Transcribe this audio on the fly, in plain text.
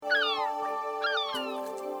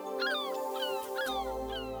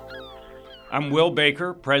I'm Will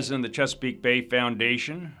Baker, president of the Chesapeake Bay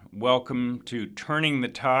Foundation. Welcome to Turning the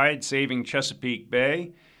Tide, Saving Chesapeake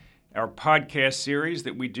Bay, our podcast series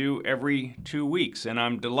that we do every 2 weeks. And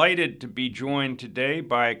I'm delighted to be joined today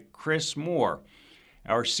by Chris Moore,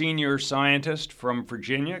 our senior scientist from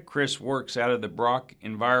Virginia. Chris works out of the Brock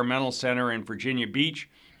Environmental Center in Virginia Beach,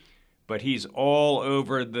 but he's all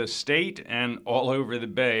over the state and all over the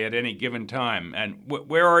Bay at any given time. And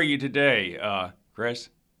where are you today, Chris?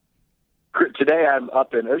 Today I'm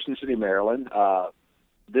up in Ocean City, Maryland.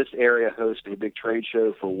 This area hosts a big trade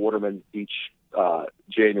show for watermen each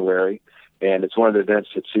January, and it's one of the events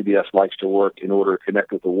that CBS likes to work in order to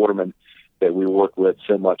connect with the watermen that we work with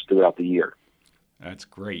so much throughout the year. That's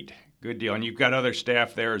great. Good deal. And you've got other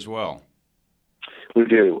staff there as well. We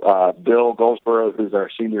do. Bill Goldsboro, who's our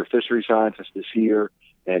senior fishery scientist, is here,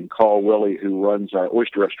 and Carl Willey, who runs our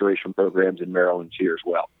oyster restoration programs in Maryland, is here as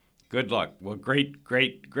well. Good luck. Well, great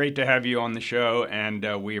to have you on the show,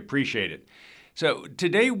 and we appreciate it. So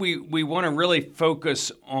today we want to really focus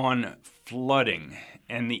on flooding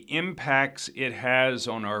and the impacts it has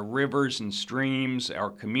on our rivers and streams, our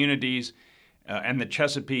communities, and the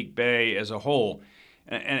Chesapeake Bay as a whole.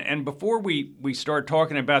 And before we start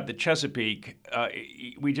talking about the Chesapeake,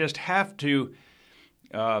 we just have to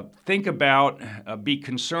think about, be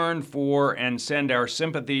concerned for, and send our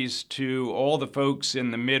sympathies to all the folks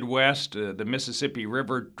in the Midwest, the Mississippi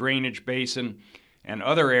River drainage basin, and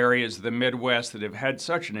other areas of the Midwest that have had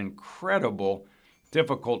such an incredible,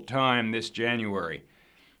 difficult time this January.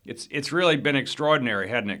 It's really been extraordinary,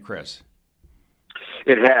 hasn't it, Chris?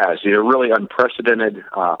 It has. Really unprecedented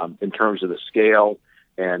in terms of the scale,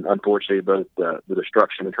 and unfortunately, both the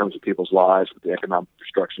destruction in terms of people's lives, but the economic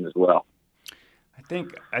destruction as well.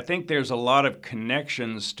 I think there's a lot of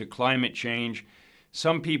connections to climate change.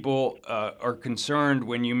 Some people are concerned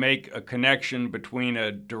when you make a connection between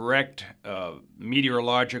a direct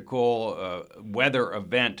meteorological weather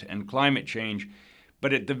event and climate change.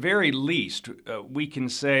 But at the very least, we can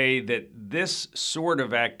say that this sort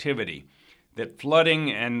of activity, that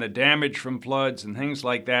flooding and the damage from floods and things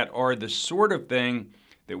like that, are the sort of thing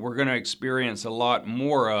that we're going to experience a lot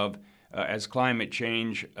more of as climate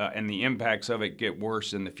change and the impacts of it get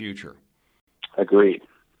worse in the future. Agreed.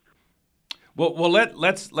 Well,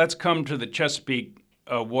 let's come to the Chesapeake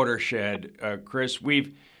watershed, Chris.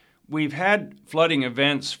 We've had flooding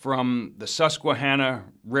events from the Susquehanna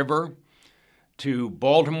River to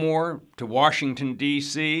Baltimore to Washington,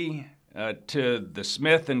 D.C., to the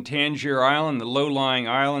Smith and Tangier Island, the low-lying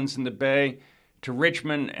islands in the Bay, to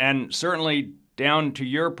Richmond, and certainly down to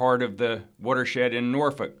your part of the watershed in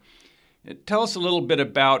Norfolk. Tell us a little bit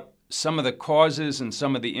about some of the causes and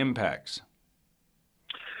some of the impacts.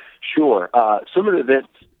 Sure. Some of the events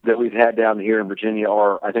that we've had down here in Virginia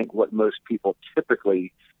are, I think, what most people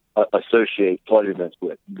typically associate flood events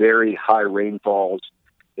with. Very high rainfalls,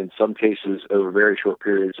 in some cases over very short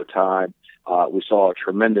periods of time. We saw a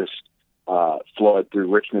tremendous flood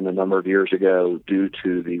through Richmond a number of years ago due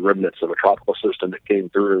to the remnants of a tropical system that came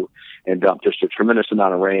through and dumped just a tremendous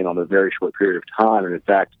amount of rain on a very short period of time. And in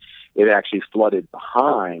fact, it actually flooded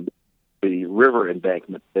behind the river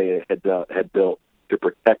embankment they had built to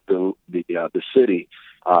protect the city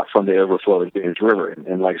from the overflow of the James River.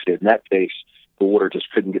 And like I said, in that case, the water just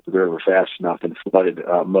couldn't get to the river fast enough and flooded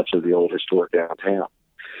much of the old historic downtown.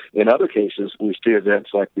 In other cases, we see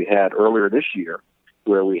events like we had earlier this year,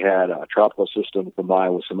 where we had a tropical system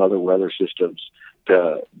combined with some other weather systems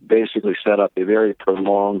to basically set up a very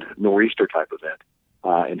prolonged nor'easter type event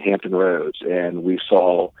in Hampton Roads. And we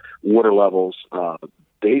saw water levels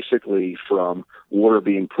basically from water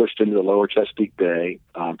being pushed into the lower Chesapeake Bay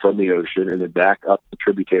from the ocean and then back up the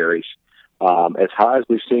tributaries as high as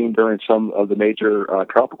we've seen during some of the major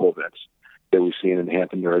tropical events that we've seen in the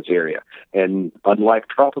Hampton Roads area. And unlike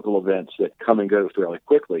tropical events that come and go fairly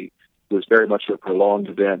quickly, it was very much a prolonged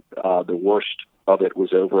event. The worst of it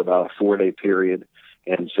was over about a 4-day period.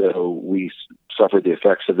 And so we suffered the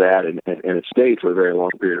effects of that, and it stayed for a very long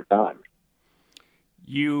period of time.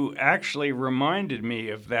 You actually reminded me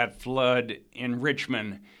of that flood in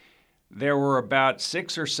Richmond. There were about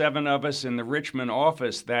 6 or 7 of us in the Richmond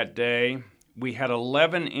office that day. We had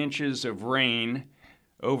 11 inches of rain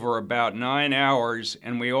over about 9 hours,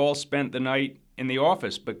 and we all spent the night in the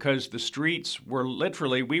office because the streets were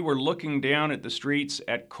literally, we were looking down at the streets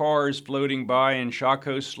at cars floating by in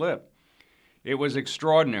Shockoe Slip. It was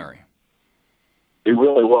extraordinary. It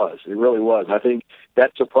really was. It really was. I think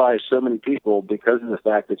that surprised so many people because of the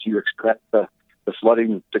fact that you expect the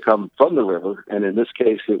flooding to come from the river. And in this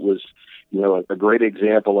case, it was, a great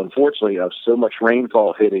example, unfortunately, of so much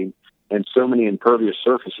rainfall hitting and so many impervious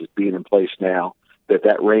surfaces being in place now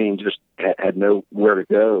that rain just had nowhere to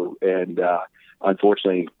go, and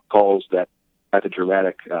unfortunately caused that the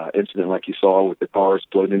dramatic incident like you saw with the cars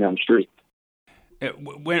floating down the street.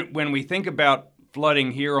 When we think about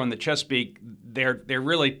flooding here on the Chesapeake, there are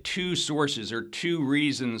really two sources or two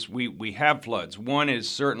reasons we have floods. One is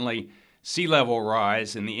certainly sea level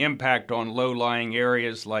rise and the impact on low-lying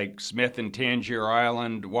areas like Smith and Tangier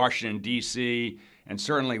Island, Washington, D.C., and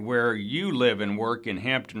certainly where you live and work in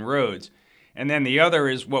Hampton Roads. And then the other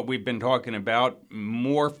is what we've been talking about,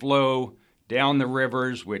 more flow down the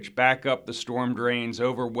rivers, which back up the storm drains,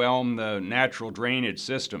 overwhelm the natural drainage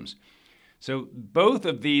systems. So both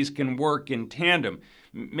of these can work in tandem.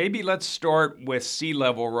 Maybe let's start with sea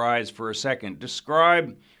level rise for a second.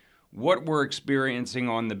 Describe what we're experiencing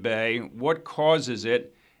on the Bay, what causes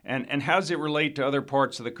it, and how does it relate to other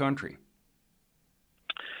parts of the country?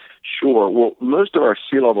 Sure. Well, most of our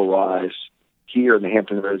sea level rise here in the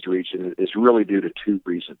Hampton Roads region is really due to two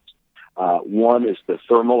reasons. One is the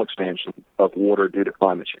thermal expansion of water due to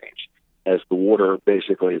climate change. As the water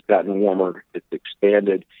basically has gotten warmer, it's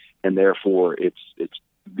expanded, and therefore it's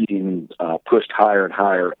being pushed higher and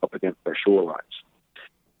higher up against our shorelines.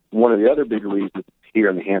 One of the other big reasons here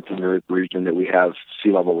in the Hampton Roads region that we have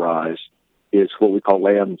sea level rise is what we call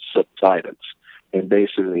land subsidence. And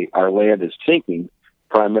basically, our land is sinking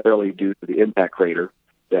primarily due to the impact crater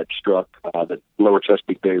that struck the lower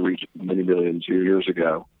Chesapeake Bay region many millions of years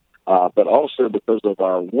ago, but also because of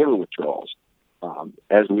our water withdrawals.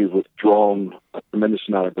 As we've withdrawn a tremendous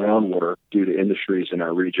amount of groundwater due to industries in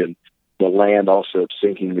our region, the land also is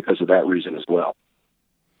sinking because of that reason as well.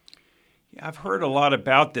 Yeah, I've heard a lot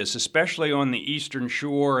about this, especially on the Eastern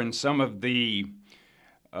Shore and some of the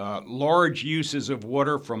large uses of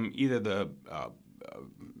water from either the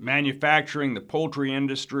manufacturing, the poultry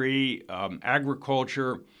industry,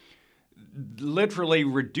 agriculture, literally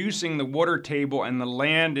reducing the water table, and the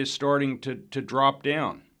land is starting to drop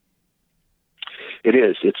down. It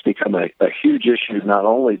is. It's become a huge issue, not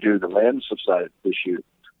only due to the land subsidence issue,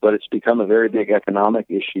 but it's become a very big economic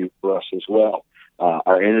issue for us as well.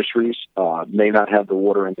 Our industries may not have the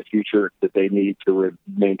water in the future that they need to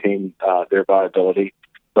maintain their viability,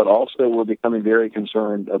 but also we're becoming very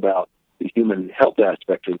concerned about the human health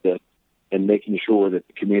aspect of this and making sure that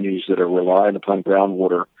the communities that are relying upon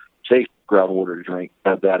groundwater, safe groundwater to drink,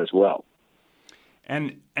 have that as well.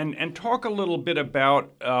 And talk a little bit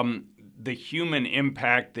about the human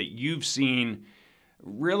impact that you've seen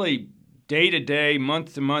really day to day,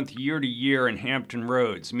 month to month, year to year in Hampton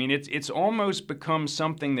Roads. I mean, it's almost become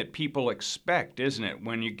something that people expect, isn't it,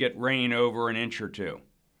 when you get rain over an inch or two?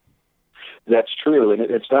 That's true, and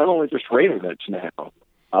it's not only just rain events now.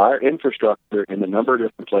 Our infrastructure in a number of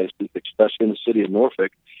different places, especially in the city of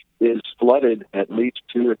Norfolk, is flooded at least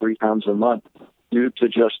 2 or 3 times a month due to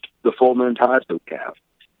just the full moon tides that we have.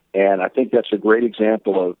 And I think that's a great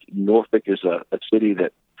example of Norfolk is a city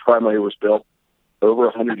that primarily was built over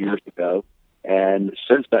 100 years ago. And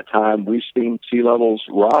since that time, we've seen sea levels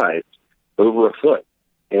rise over a foot.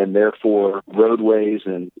 And therefore, roadways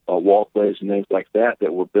and walkways and things like that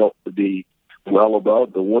were built to be well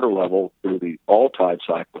above the water level through all tide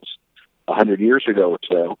cycles 100 years ago or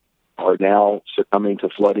so are now succumbing to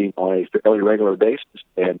flooding on a fairly regular basis.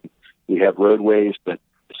 And we have roadways that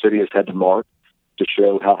the city has had to mark to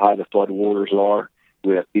show how high the flood waters are.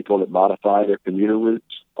 We have people that modify their commuter routes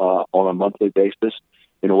on a monthly basis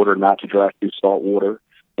in order not to drive through salt water.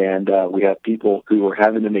 And we have people who are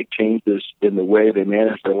having to make changes in the way they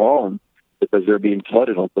manage their lawn because they're being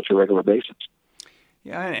flooded on such a regular basis.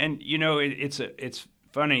 Yeah, and you know, it's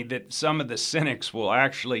funny that some of the cynics will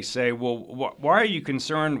actually say, well, why are you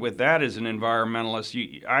concerned with that as an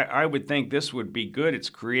environmentalist? I would think this would be good. It's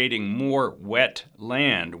creating more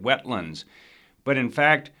wetlands. But in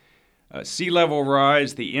fact, sea level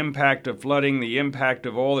rise, the impact of flooding, the impact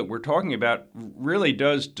of all that we're talking about really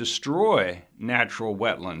does destroy natural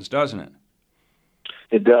wetlands, doesn't it?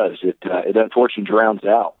 It does. It unfortunately drowns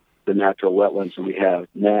out the natural wetlands that we have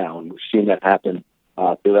now, and we've seen that happen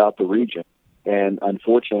throughout the region. And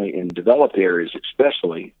unfortunately, in developed areas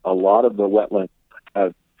especially, a lot of the wetlands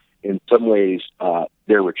have, in some ways,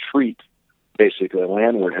 their retreat, basically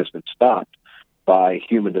landward, has been stopped by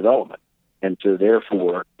human development. And so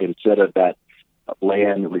therefore, instead of that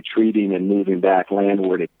land retreating and moving back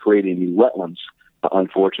landward and creating new wetlands,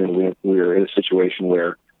 unfortunately, we're in a situation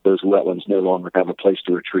where those wetlands no longer have a place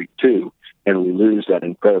to retreat to, and we lose that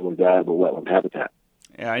incredibly valuable wetland habitat.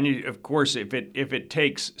 Yeah, and of course, if it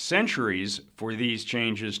takes centuries for these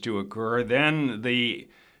changes to occur, then the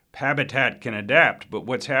habitat can adapt. But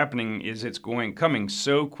what's happening is it's coming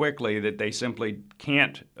so quickly that they simply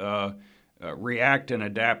can't react and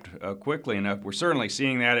adapt quickly enough. We're certainly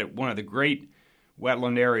seeing that at one of the great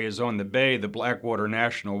wetland areas on the bay, the Blackwater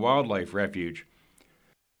National Wildlife Refuge.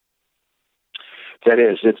 That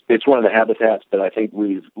is, it's one of the habitats that I think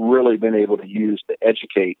we've really been able to use to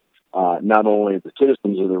educate not only the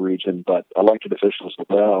citizens of the region, but elected officials as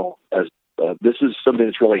well. As this is something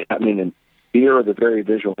that's really happening, and here are the very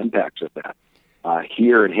visual impacts of that.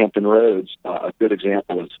 Here in Hampton Roads, a good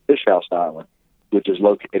example is Fish House Island, which is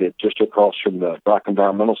located just across from the Brock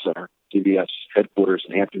Environmental Center, CBS headquarters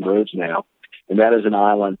in Hampton Roads now. And that is an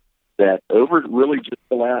island that over really just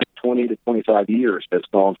the last 20 to 25 years has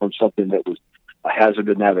gone from something that was a hazard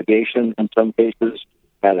of navigation in some cases,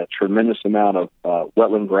 had a tremendous amount of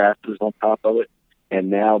wetland grasses on top of it. And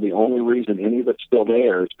now the only reason any of it's still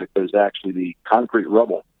there is because actually the concrete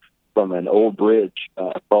rubble from an old bridge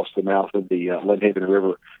across the mouth of the Lynnhaven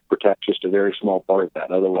River protects just a very small part of that.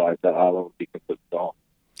 Otherwise, that island would be completely gone.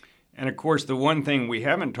 And of course, the one thing we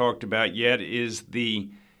haven't talked about yet is the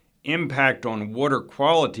impact on water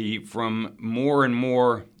quality from more and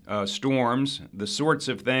more storms, the sorts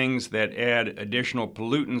of things that add additional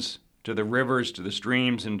pollutants to the rivers, to the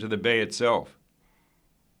streams, and to the bay itself.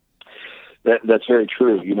 That's very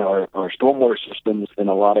true. You know, our stormwater systems in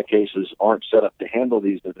a lot of cases aren't set up to handle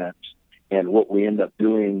these events. And what we end up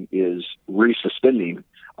doing is resuspending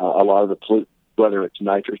a lot of the pollutants, whether it's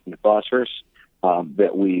nitrogen and phosphorus,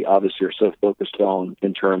 that we obviously are so focused on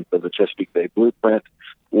in terms of the Chesapeake Bay Blueprint,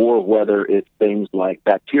 or whether it's things like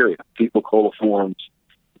bacteria, fecal coliforms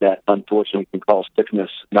that unfortunately can cause sickness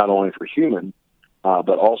not only for humans,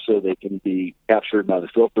 but also they can be captured by the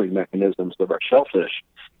filtering mechanisms of our shellfish.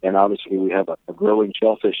 And obviously we have a growing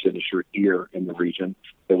shellfish industry here in the region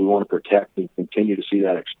that we want to protect and continue to see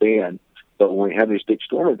that expand. But when we have these big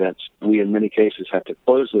storm events, we in many cases have to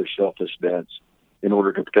close those shellfish beds in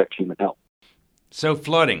order to protect human health. So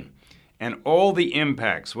flooding and all the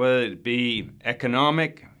impacts, whether it be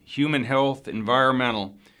economic, human health,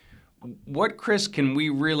 environmental, what, Chris, can we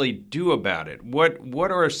really do about it? What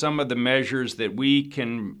are some of the measures that we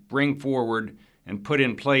can bring forward and put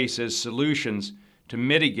in place as solutions to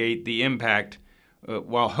mitigate the impact,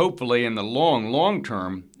 while hopefully in the long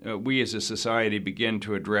term, we as a society begin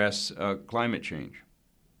to address climate change?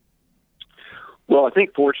 Well, I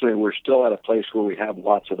think fortunately we're still at a place where we have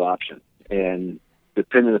lots of options. And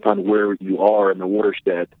depending upon where you are in the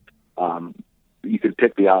watershed, you can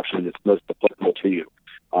pick the option that's most applicable to you.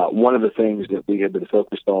 One of the things that we have been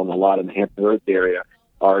focused on a lot in the Hampton Roads area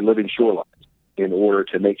are living shorelines in order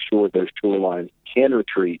to make sure those shorelines can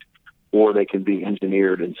retreat, or they can be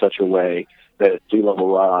engineered in such a way that at sea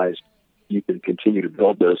level rise, you can continue to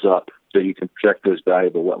build those up so you can protect those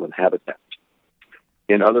valuable wetland habitats.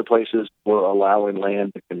 In other places, we're allowing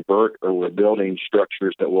land to convert, or we're building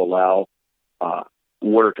structures that will allow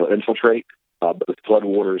water to infiltrate both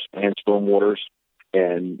floodwaters and stormwaters,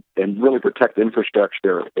 and really protect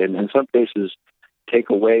infrastructure, and in some cases take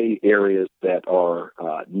away areas that are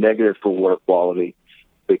negative for water quality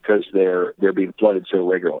because they're being flooded so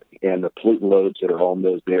regularly, and the pollutant loads that are on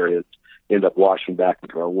those areas end up washing back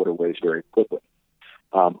into our waterways very quickly.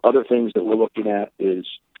 Other things that we're looking at is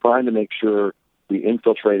trying to make sure we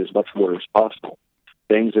infiltrate as much water as possible.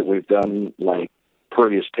 Things that we've done like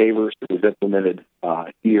pervious pavers that we've implemented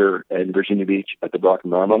here in Virginia Beach at the Brock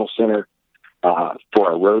Environmental Center for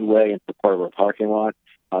our roadway and for part of our parking lot.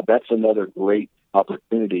 That's another great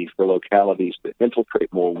opportunity for localities to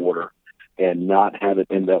infiltrate more water and not have it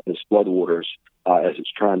end up as floodwaters as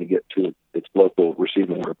it's trying to get to its local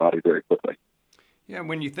receiving water body very quickly. Yeah,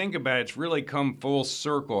 when you think about it, it's really come full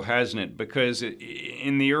circle, hasn't it? Because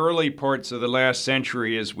in the early parts of the last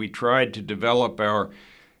century, as we tried to develop our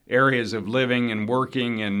areas of living and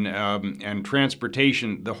working and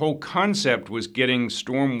transportation, the whole concept was getting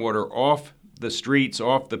stormwater off the streets,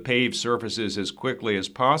 off the paved surfaces as quickly as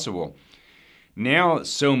possible. Now,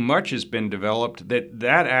 so much has been developed that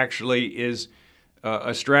actually is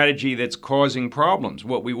a strategy that's causing problems.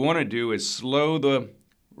 What we want to do is slow the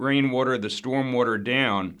rainwater, the stormwater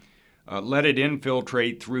down, let it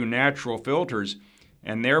infiltrate through natural filters,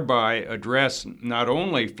 and thereby address not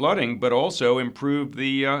only flooding, but also improve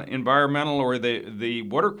the environmental or the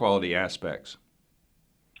water quality aspects.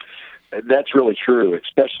 That's really true,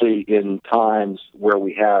 especially in times where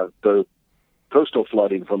we have both coastal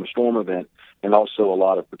flooding from a storm event and also a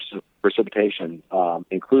lot of precipitation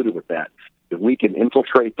included with that. If we can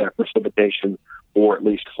infiltrate that precipitation, or at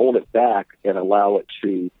least hold it back and allow it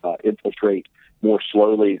to infiltrate more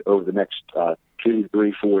slowly over the next 2,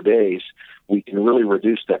 3, 4 days, we can really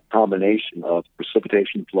reduce that combination of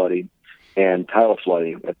precipitation flooding and tidal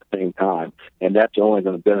flooding at the same time. And that's only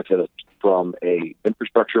going to benefit us from a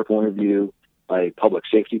infrastructure point of view, a public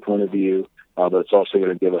safety point of view, but it's also going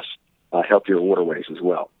to give us healthier waterways as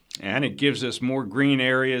well. And it gives us more green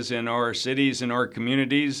areas in our cities and our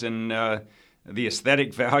communities, and the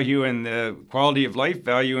aesthetic value and the quality of life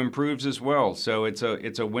value improves as well. So it's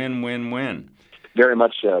a win-win-win. Very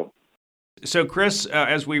much so. So, Chris,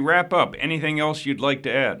 as we wrap up, anything else you'd like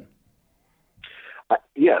to add?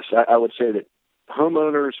 Yes, I would say that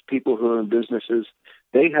homeowners, people who own businesses,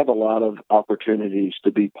 they have a lot of opportunities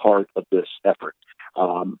to be part of this effort.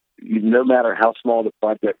 No matter how small the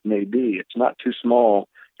project may be, it's not too small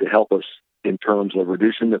to help us in terms of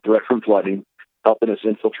reducing the threat from flooding, helping us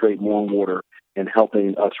infiltrate more water, and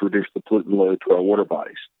helping us reduce the pollutant load to our water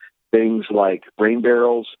bodies. Things like rain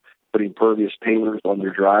barrels, putting pervious pavers on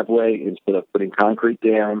your driveway instead of putting concrete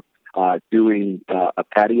down, doing a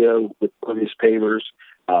patio with pervious pavers,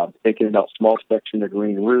 thinking about small section of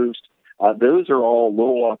green roofs. Those are all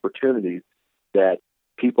little opportunities that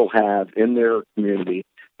people have in their community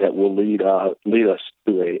that will lead us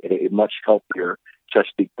to a much healthier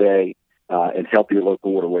Chesapeake Bay and healthier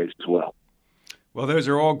local waterways as well. Well, those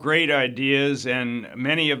are all great ideas, and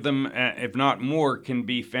many of them, if not more, can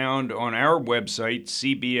be found on our website,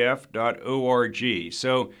 cbf.org.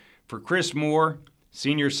 So for Chris Moore,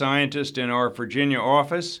 Senior Scientist in our Virginia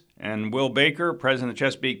office, and Will Baker, President of the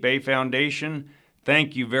Chesapeake Bay Foundation,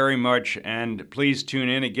 thank you very much, and please tune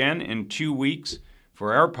in again in 2 weeks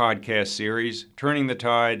for our podcast series, Turning the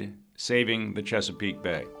Tide, Saving the Chesapeake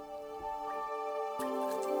Bay.